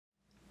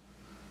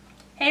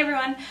Hey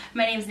everyone,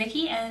 my name is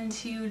Nikki and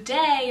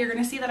today you're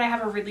going to see that I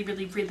have a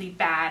really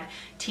bad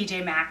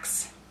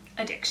Tjmax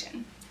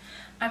addiction.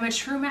 I'm a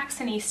true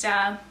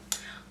Maxinista.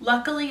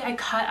 Luckily I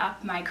cut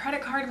up my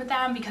credit card with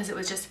them because it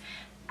was just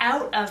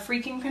out of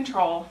freaking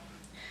control.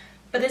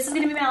 But this is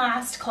going to be my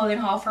last clothing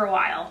haul for a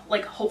while,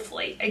 like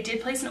hopefully. I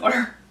did place an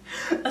order,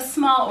 a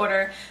small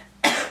order,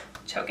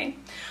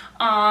 choking,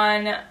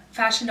 on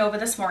Fashion Nova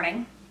this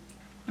morning.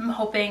 I'm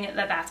hoping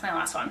that that's my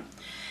last one.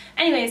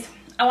 Anyways,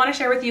 I want to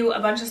share with you a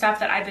bunch of stuff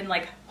that I've been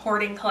like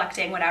hoarding,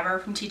 collecting, whatever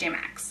from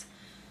Tjmax.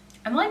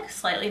 I'm like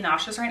slightly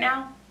nauseous right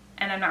now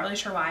and I'm not really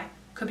sure why.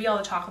 Could be all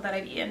the chocolate that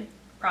I've eaten.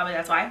 Probably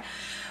that's why.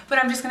 But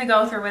I'm just going to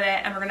go through with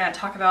it and we're going to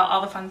talk about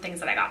all the fun things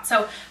that I got.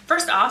 So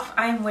first off,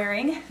 I'm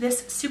wearing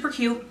this super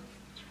cute,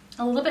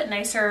 a little bit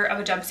nicer of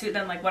a jumpsuit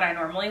than like what I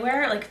normally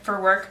wear. Like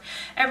for work,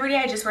 every day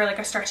I just wear like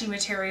a stretchy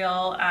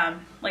material,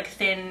 like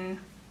thin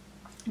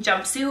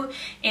jumpsuit,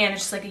 and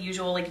it's just like a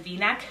usual like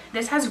v-neck.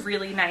 This has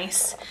really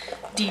nice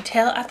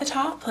detail at the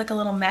top, like a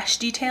little mesh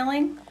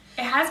detailing.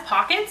 It has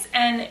pockets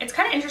and it's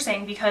kind of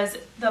interesting because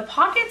the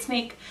pockets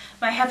make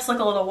my hips look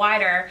a little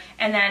wider,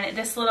 and then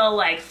this little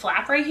like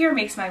flap right here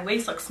makes my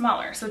waist look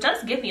smaller. So it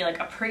does give me like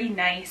a pretty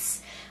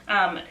nice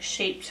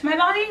shape to my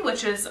body,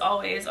 which is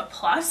always a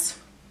plus.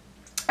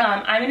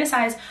 I'm in a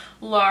size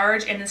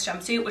large in this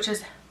jumpsuit, which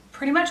is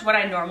pretty much what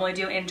I normally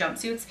do in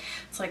jumpsuits.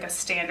 It's like a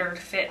standard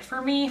fit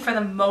for me for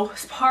the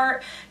most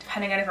part,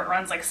 depending on if it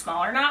runs like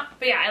small or not.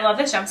 But yeah, I love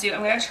this jumpsuit.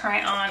 I'm gonna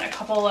try on a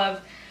couple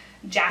of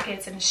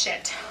jackets and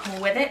shit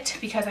with it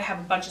because I have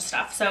a bunch of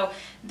stuff. So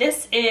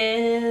this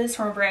is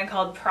from a brand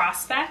called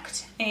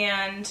Prospect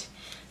and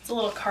it's a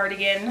little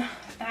cardigan. I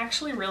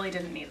actually really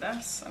didn't need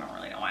this. I don't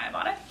really know why I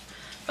bought it,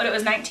 but it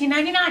was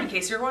 $19.99 in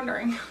case you're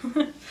wondering.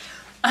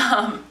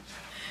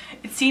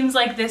 It seems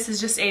like this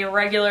is just a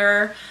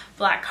regular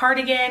black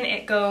cardigan.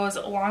 It goes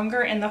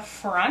longer in the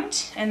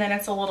front and then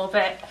it's a little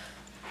bit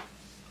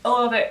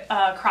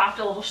cropped,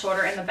 a little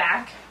shorter in the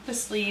back. The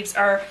sleeves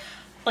are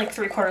like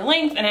 3/4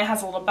 length and it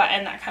has a little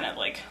button that kind of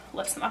like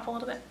lifts them up a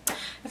little bit.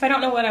 If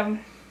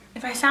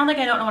I sound like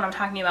I don't know what I'm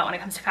talking about when it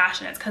comes to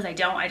fashion, it's because I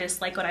don't. I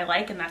just like what I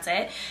like and that's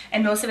it.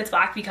 And most of it's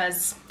black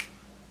because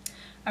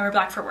I wear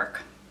black for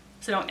work.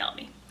 So don't yell at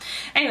me.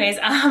 Anyways,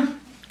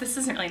 this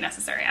isn't really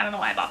necessary. I don't know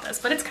why I bought this,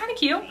 but it's kind of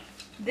cute.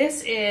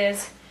 This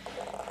is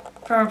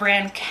from a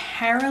brand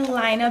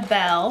Carolina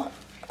Belle,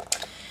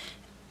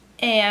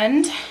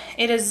 and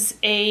it is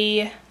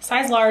a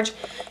size large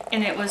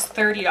and it was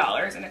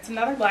 $30, and it's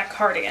another black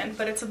cardigan,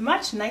 but it's a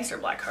much nicer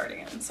black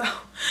cardigan, so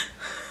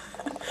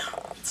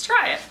let's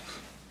try it.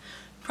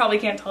 Probably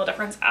can't tell a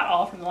difference at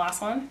all from the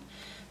last one,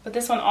 but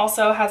this one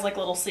also has like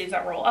little sleeves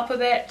that roll up a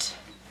bit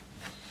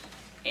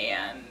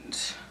and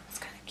it's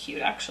kind of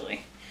cute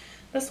actually.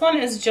 This one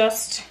is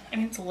just, I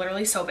mean, it's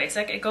literally so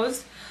basic. It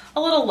goes a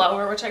little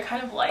lower, which I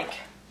kind of like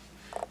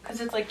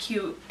because it's like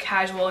cute,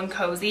 casual, and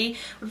cozy.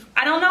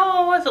 I don't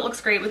know if it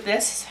looks great with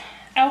this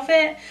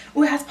outfit.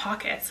 Ooh, it has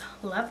pockets.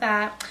 Love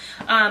that.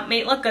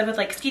 May look good with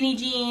like skinny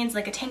jeans,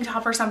 like a tank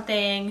top or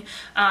something.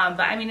 But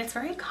I mean, it's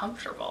very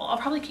comfortable. I'll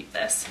probably keep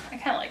this. I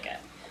kind of like it.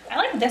 I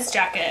like this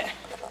jacket.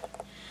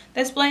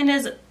 This brand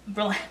is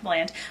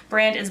Blank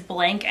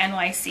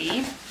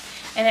NYC.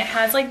 And it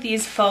has like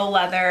these faux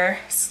leather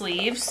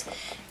sleeves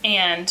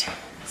and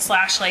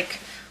slash like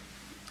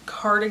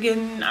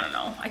cardigan, I don't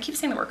know, I keep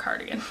saying the word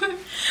cardigan,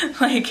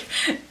 like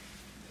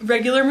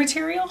regular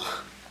material.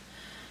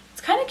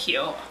 It's kind of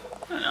cute. I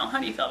don't know,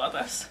 how do you feel about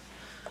this?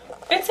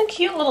 It's a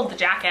cute little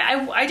jacket.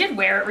 I did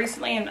wear it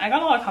recently and I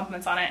got a lot of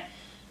compliments on it.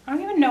 I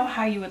don't even know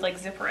how you would like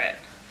zipper it.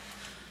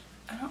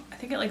 I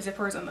think it like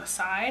zippers on the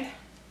side.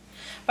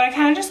 But I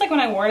kind of just like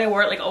when I wore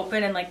it like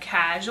open and like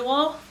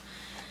casual.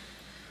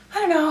 I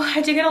don't know,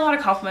 I did get a lot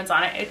of compliments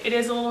on it. It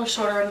is a little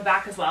shorter in the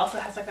back as well, so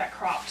it has like that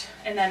cropped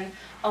and then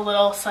a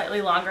little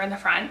slightly longer in the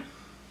front.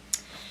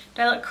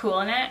 Do I look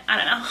cool in it? I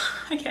don't know,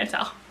 I can't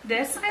tell.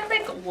 This I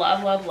like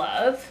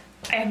love.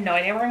 I have no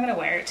idea where I'm gonna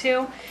wear it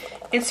to.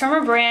 It's from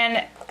a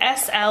brand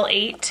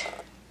SL8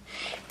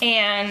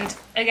 and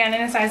again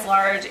in a size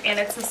large, and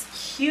it's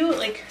this cute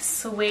like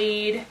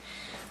suede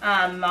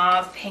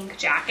mauve pink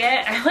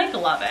jacket. I like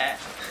love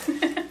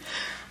it.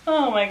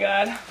 Oh my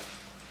god.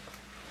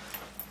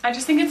 I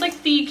just think it's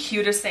like the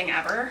cutest thing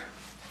ever.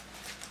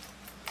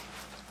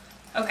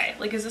 Okay,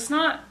 like is this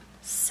not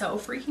so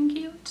freaking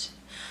cute?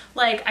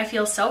 Like I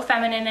feel so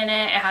feminine in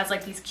it. It has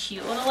like these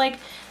cute little like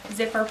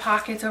zipper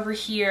pockets over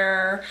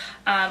here.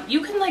 You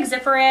can like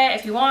zipper it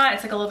if you want.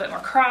 It's like a little bit more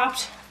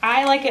cropped.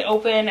 I like it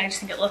open. I just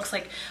think it looks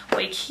like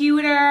way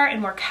cuter and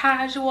more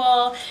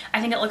casual.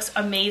 I think it looks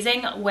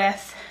amazing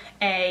with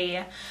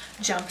a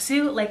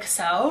jumpsuit like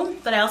so,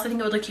 but I also think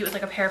it would look cute with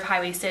like a pair of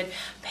high-waisted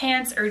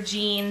pants or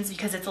jeans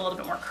because it's a little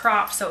bit more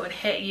cropped, so it would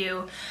hit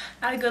you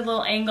at a good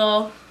little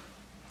angle.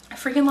 I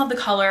freaking love the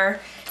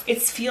color.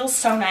 It feels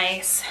so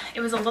nice.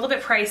 It was a little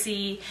bit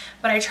pricey,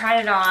 but I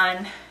tried it on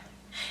and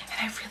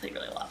I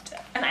really loved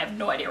it, and I have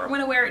no idea where I'm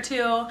gonna wear it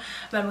to,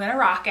 but I'm gonna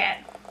rock it.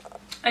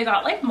 I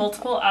got like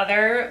multiple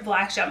other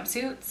black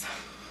jumpsuits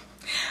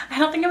I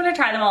don't think I'm gonna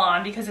try them all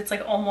on because it's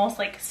like almost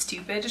like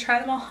stupid to try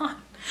them all on.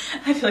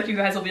 I feel like you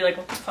guys will be like,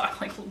 what the fuck?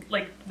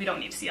 Like we don't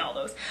need to see all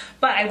those.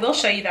 But I will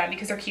show you them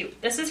because they're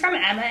cute. This is from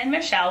Emma and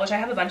Michelle, which I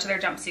have a bunch of their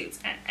jumpsuits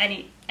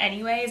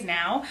anyways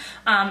now.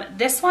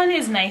 This one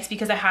is nice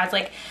because it has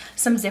like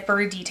some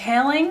zipper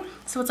detailing.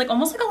 So it's like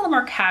almost like a little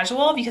more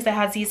casual because it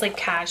has these like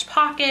cash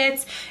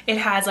pockets. It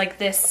has like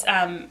this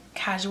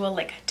casual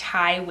like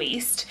tie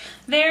waist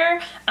there.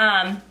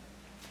 And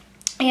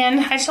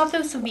I just thought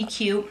this would be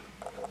cute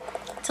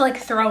to like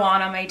throw on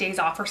my days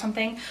off or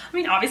something. I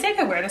mean, obviously I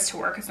could wear this to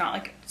work. It's not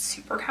like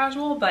super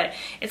casual, but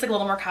it's like a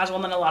little more casual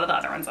than a lot of the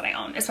other ones that I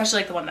own,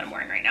 especially like the one that I'm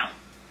wearing right now.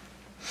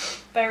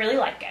 But I really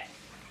like it.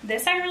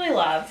 This I really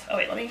love. Oh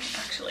wait, let me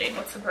actually,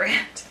 what's the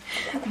brand?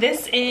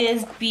 This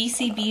is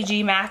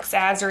Tjmax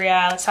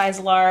Azria, size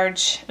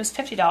large. It was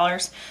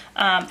 $50,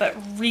 but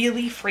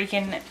really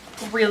freaking,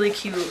 really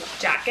cute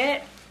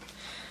jacket.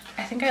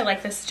 I think I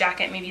like this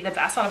jacket maybe the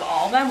best out of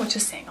all of them, which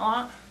is saying a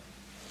lot.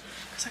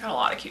 Because I got a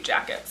lot of cute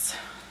jackets.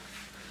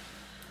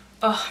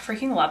 Oh,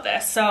 freaking love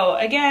this. So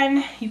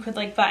again, you could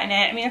like button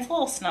it. I mean, it's a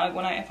little snug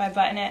when if I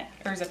button it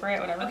or zipper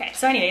it, whatever. Okay,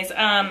 so anyways,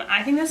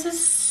 I think this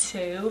is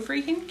so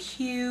freaking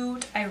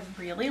cute. I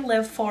really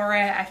live for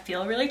it. I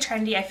feel really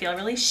trendy. I feel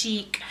really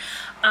chic.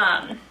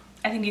 I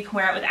think you can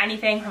wear it with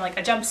anything from like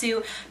a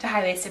jumpsuit to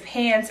high-waisted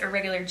pants or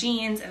regular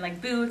jeans and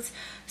like boots.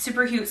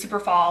 Super cute, super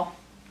fall.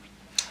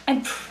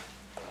 And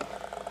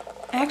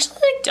I actually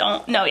like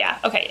don't know. Yeah,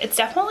 okay, it's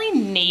definitely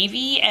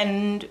navy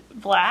and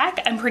black,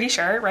 I'm pretty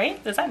sure, right?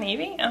 Is that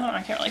navy? I don't know,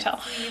 I can't really tell.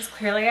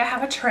 Clearly I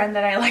have a trend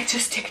that I like to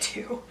stick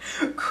to.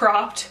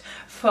 Cropped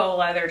faux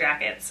leather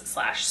jackets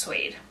slash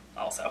suede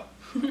also.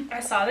 I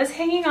saw this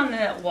hanging on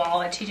the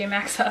wall at TJ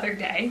Maxx the other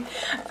day.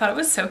 I thought it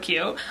was so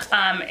cute.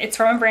 It's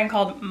from a brand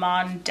called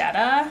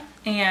Mondetta,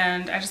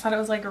 and I just thought it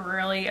was like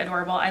really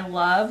adorable. I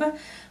love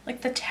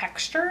like the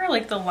texture,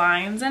 like the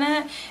lines in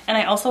it, and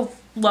I also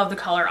love the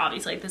color.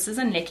 Obviously, this is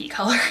a Nikki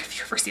color. If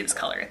you ever see this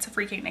color, it's a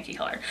freaking Nikki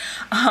color.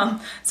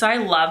 So I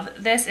love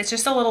this. It's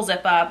just a little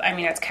zip up. I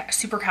mean, it's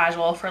super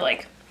casual for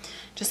like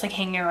just like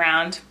hanging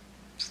around.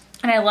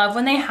 And I love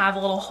when they have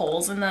little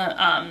holes in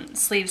the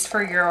sleeves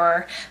for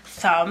your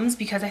thumbs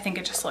because I think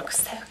it just looks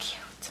so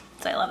cute.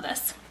 So I love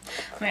this.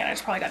 Oh man, I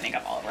just probably got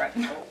makeup all over it.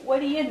 What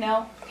do you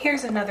know?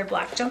 Here's another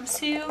black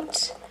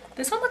jumpsuit.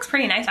 This one looks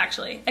pretty nice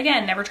actually.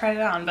 Again, never tried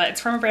it on, but it's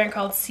from a brand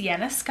called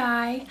Sienna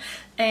Sky.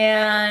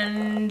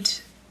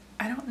 And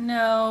I don't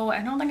know,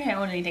 I don't think I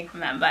own anything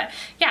from them, but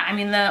yeah, I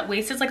mean the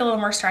waist is like a little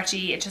more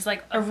stretchy. It's just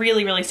like a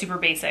really, really super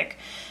basic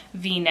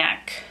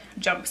V-neck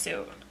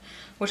jumpsuit,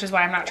 which is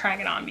why I'm not trying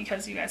it on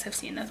because you guys have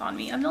seen this on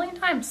me a million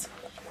times.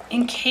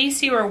 In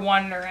case you were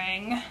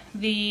wondering,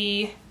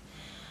 the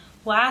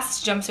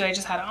last jumpsuit I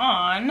just had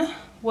on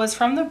was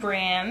from the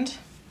brand,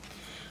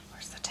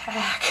 where's the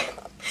tag?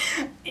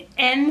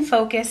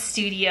 N-Focus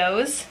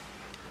Studios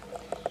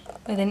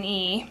with an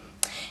E,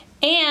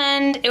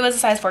 and it was a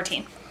size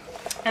 14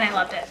 and I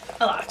loved it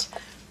a lot.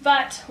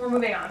 But we're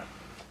moving on.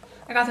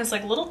 I got this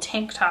like little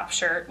tank top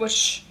shirt,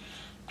 which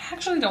I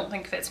actually don't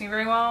think fits me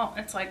very well.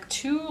 It's like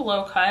too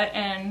low cut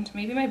and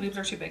maybe my boobs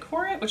are too big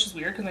for it, which is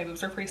weird because my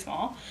boobs are pretty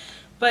small,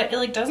 but it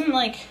like doesn't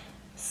like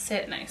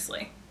sit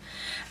nicely.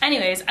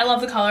 Anyways, I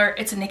love the color.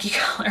 It's a Nikki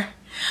color.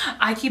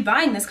 I keep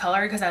buying this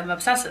color because I'm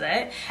obsessed with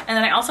it. And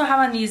then I also have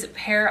on these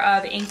pair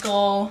of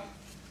ankle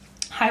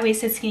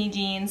high-waisted skinny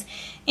jeans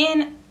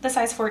in the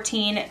size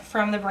 14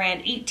 from the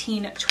brand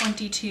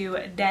 1822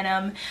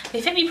 Denim.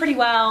 They fit me pretty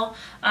well.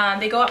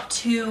 They go up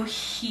to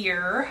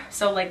here,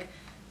 so like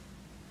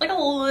a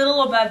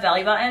little above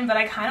belly button, but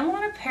I kind of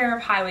want a pair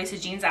of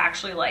high-waisted jeans that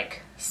actually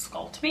like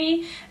sculpt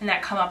me and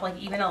that come up like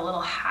even a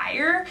little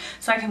higher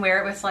so I can wear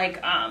it with like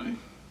a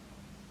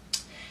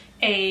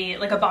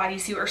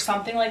bodysuit or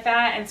something like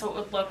that, and so it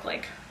would look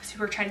like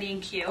super trendy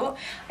and cute.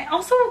 I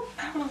don't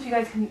know if you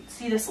guys can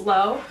see this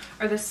low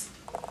or this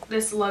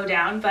low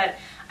down, but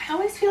I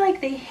always feel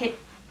like I feel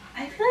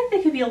like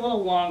they could be a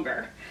little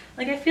longer.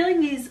 Like I feel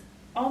like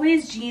all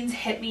these jeans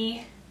hit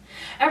me,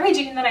 every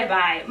jean that I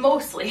buy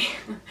mostly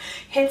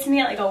hits me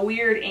at like a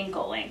weird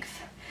ankle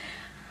length.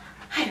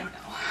 I don't know.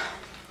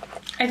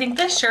 I think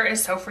this shirt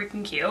is so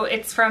freaking cute.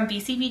 It's from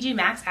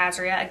Tjmax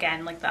Azria,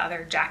 again, like the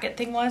other jacket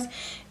thing was.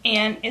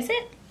 And is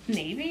it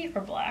navy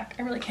or black?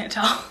 I really can't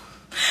tell.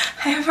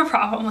 I have a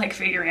problem like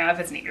figuring out if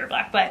it's navy or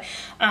black, but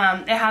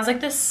it has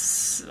like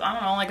this, I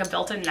don't know, like a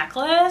built-in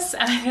necklace,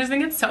 and I just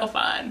think it's so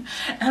fun.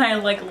 And I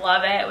like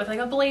love it with like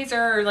a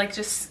blazer or like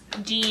just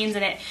jeans,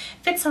 and it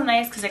fits so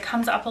nice because it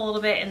comes up a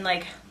little bit in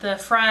like the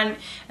front and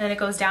then it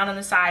goes down on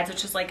the sides,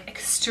 which is like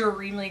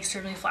extremely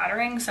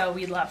flattering. So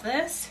we love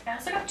this. I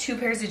also got two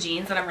pairs of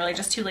jeans that I'm really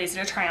just too lazy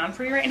to try on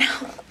for you right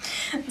now.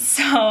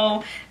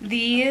 So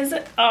these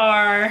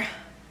are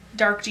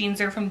dark jeans.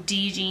 They're from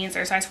D Jeans.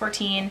 They're size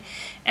 14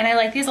 and I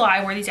like these a lot.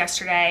 I wore these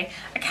yesterday.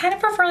 I kind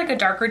of prefer like a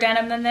darker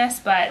denim than this,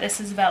 but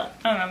this is about,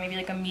 I don't know, maybe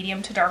like a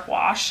medium to dark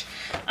wash.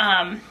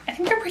 I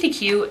think they're pretty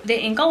cute. The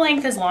ankle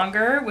length is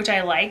longer, which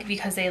I like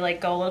because they like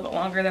go a little bit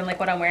longer than like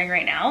what I'm wearing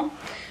right now.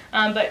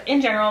 But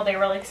in general they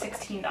were like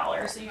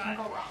 $16, so you can't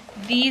go wrong.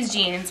 These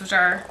jeans, which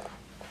are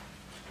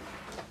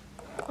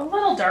a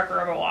little darker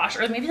of a wash,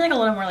 or maybe like a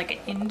little more like an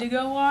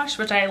indigo wash,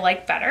 which I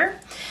like better.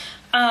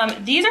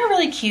 These are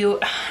really cute.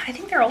 I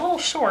think they're a little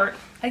short.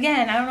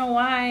 Again, I don't know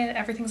why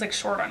everything's like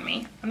short on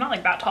me. I'm not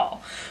like that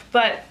tall,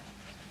 but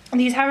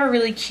these have a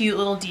really cute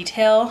little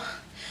detail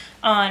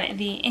on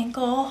the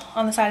ankle,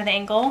 on the side of the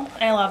ankle.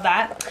 And I love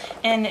that.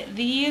 And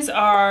these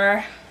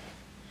are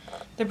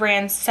the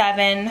brand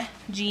 7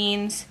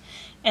 jeans,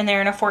 and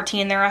they're in a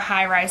 14. They're a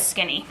high-rise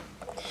skinny.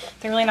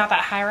 They're really not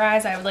that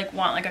high-rise. I would like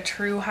want like a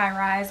true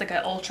high-rise, like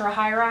an ultra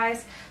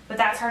high-rise, but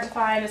that's hard to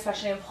find,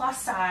 especially in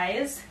plus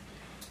size.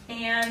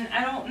 And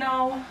I don't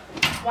know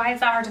why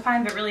it's that hard to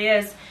find, but it really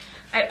is.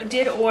 I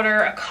did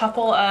order a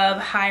couple of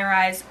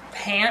high-rise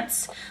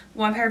pants,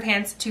 1 pair of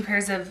pants, 2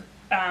 pairs of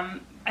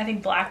I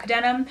think black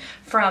denim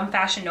from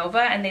Fashion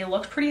Nova, and they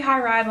looked pretty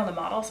high-rise on the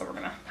model, so we're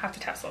gonna have to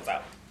test those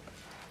out.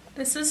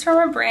 This is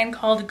from a brand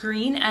called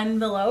Green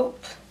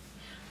Envelope,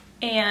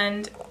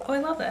 and oh, I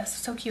love this. It's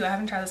so cute. I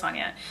haven't tried this on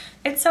yet.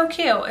 It's so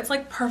cute. It's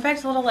like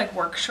perfect little like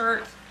work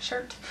shirt.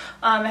 It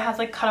has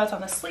like cutouts on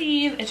the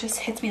sleeve. It just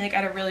hits me like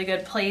at a really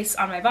good place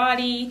on my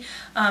body.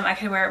 I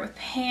could wear it with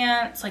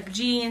pants, like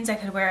jeans. I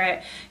could wear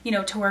it, you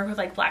know, to work with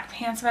like black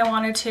pants if I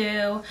wanted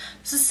to.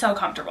 This is so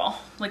comfortable,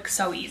 like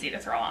so easy to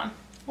throw on.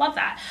 Love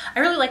that. I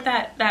really like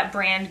that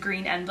brand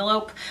Green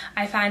Envelope.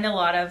 I find a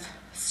lot of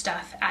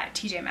stuff at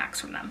Tjmax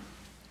from them.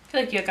 I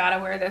feel like you gotta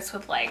wear this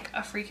with like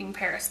a freaking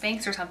pair of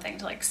Spanx or something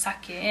to like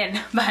suck you in.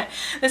 But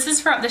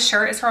this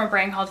shirt is from a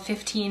brand called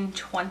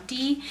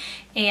 1520,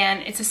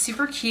 and it's a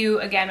super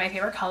cute, again, my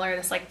favorite color,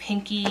 this like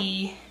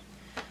pinky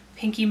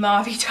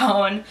mauve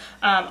tone,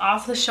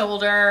 off the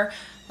shoulder,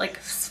 like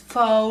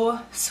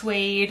faux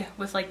suede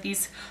with like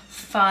these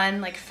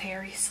fun like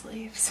fairy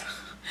sleeves.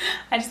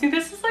 I just think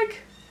this is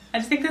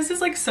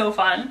like so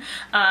fun.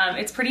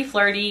 It's pretty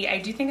flirty. I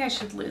do think I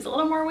should lose a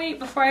little more weight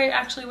before I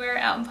actually wear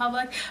it out in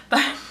public,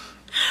 but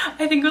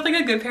I think with like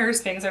a good pair of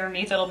Spanx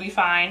underneath, it'll be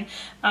fine.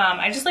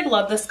 I just like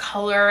love this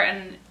color,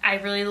 and I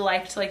really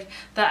liked like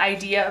the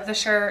idea of the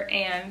shirt,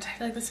 and I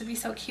feel like this would be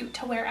so cute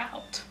to wear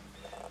out.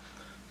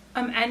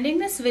 I'm ending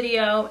this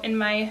video in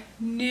my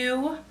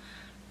new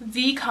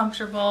V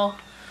Comfortable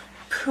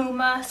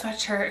Puma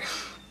sweatshirt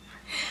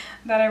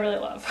that I really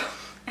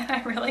love. And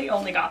I really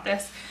only got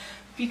this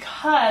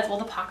because, well,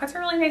 the pockets are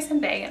really nice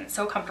and big and it's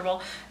so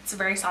comfortable. It's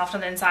very soft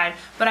on the inside,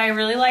 but I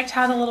really liked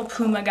how the little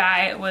Puma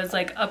guy was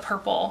like a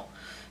purple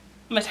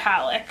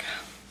metallic,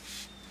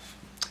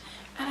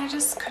 and I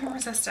just couldn't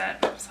resist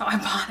it, so I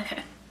bought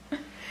it.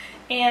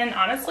 And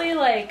honestly,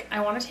 like,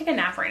 I want to take a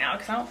nap right now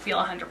because I don't feel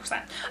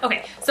 100%.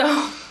 Okay,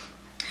 so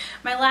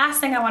my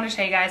last thing I want to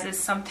show you guys is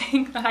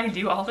something that I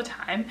do all the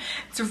time.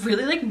 It's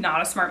really like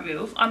not a smart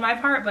move on my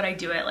part, but I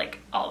do it like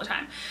all the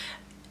time.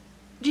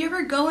 Do you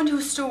ever go into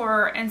a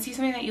store and see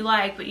something that you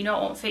like, but you know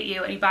it won't fit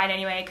you, and you buy it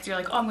anyway because you're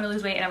like, oh, I'm gonna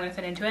lose weight and I'm gonna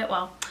fit into it?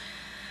 Well,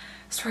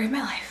 story of my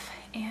life.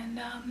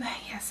 And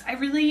yes, I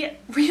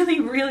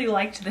really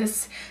liked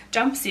this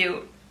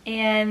jumpsuit.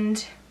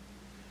 And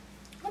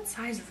what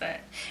size is it?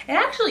 It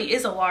actually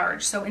is a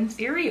large, so in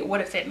theory it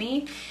would have fit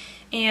me.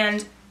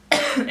 And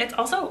it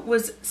also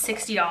was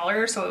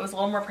 $60, so it was a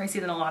little more pricey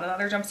than a lot of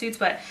other jumpsuits,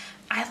 but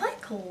I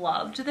like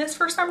loved this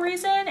for some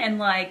reason. And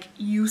like,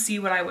 you see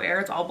what I wear,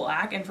 it's all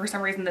black, and for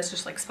some reason this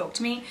just like spoke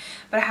to me.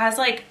 But it has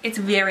like, it's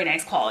very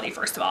nice quality,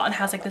 first of all. It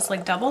has like this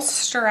like double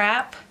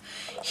strap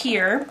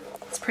here.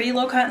 It's pretty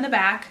low cut in the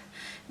back,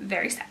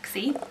 very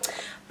sexy.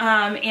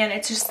 And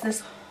it's just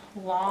this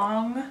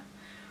long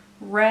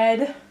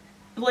red,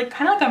 like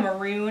kind of like a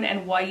maroon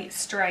and white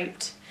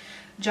striped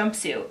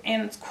jumpsuit.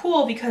 And it's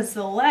cool because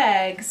the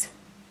legs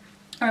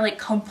are like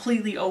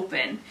completely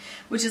open,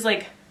 which is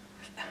like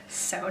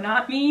so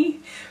not me.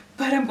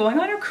 But I'm going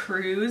on a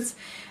cruise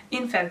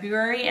in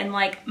February, and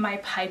like my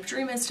pipe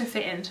dream is to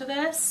fit into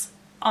this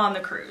on the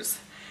cruise.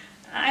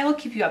 I will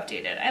keep you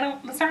updated.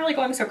 It's not really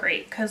going so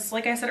great because,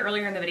 like I said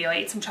earlier in the video, I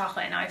ate some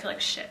chocolate and now I feel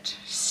like shit.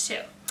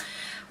 So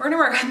we're gonna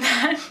work on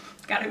that.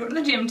 Gotta go to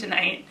the gym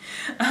tonight.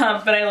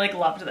 But I like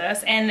loved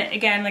this. And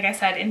again, like I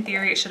said, in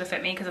theory it should have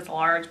fit me because it's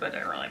large, but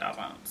it really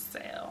doesn't.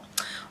 So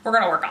we're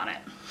gonna work on it.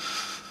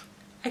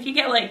 I can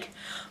get like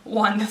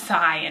one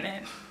thigh in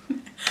it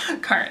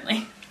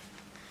currently.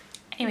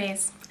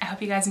 Anyways, I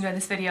hope you guys enjoyed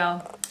this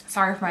video.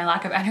 Sorry for my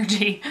lack of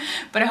energy,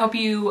 but I hope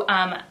you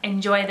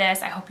enjoy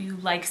this. I hope you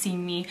like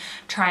seeing me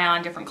try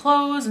on different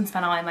clothes and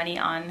spend all my money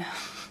on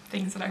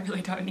things that I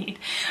really don't need.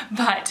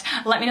 But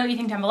let me know what you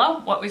think down below.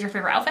 What was your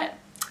favorite outfit?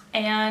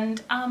 And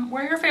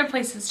where are your favorite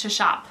places to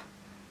shop?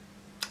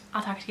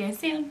 I'll talk to you guys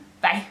soon.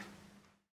 Bye.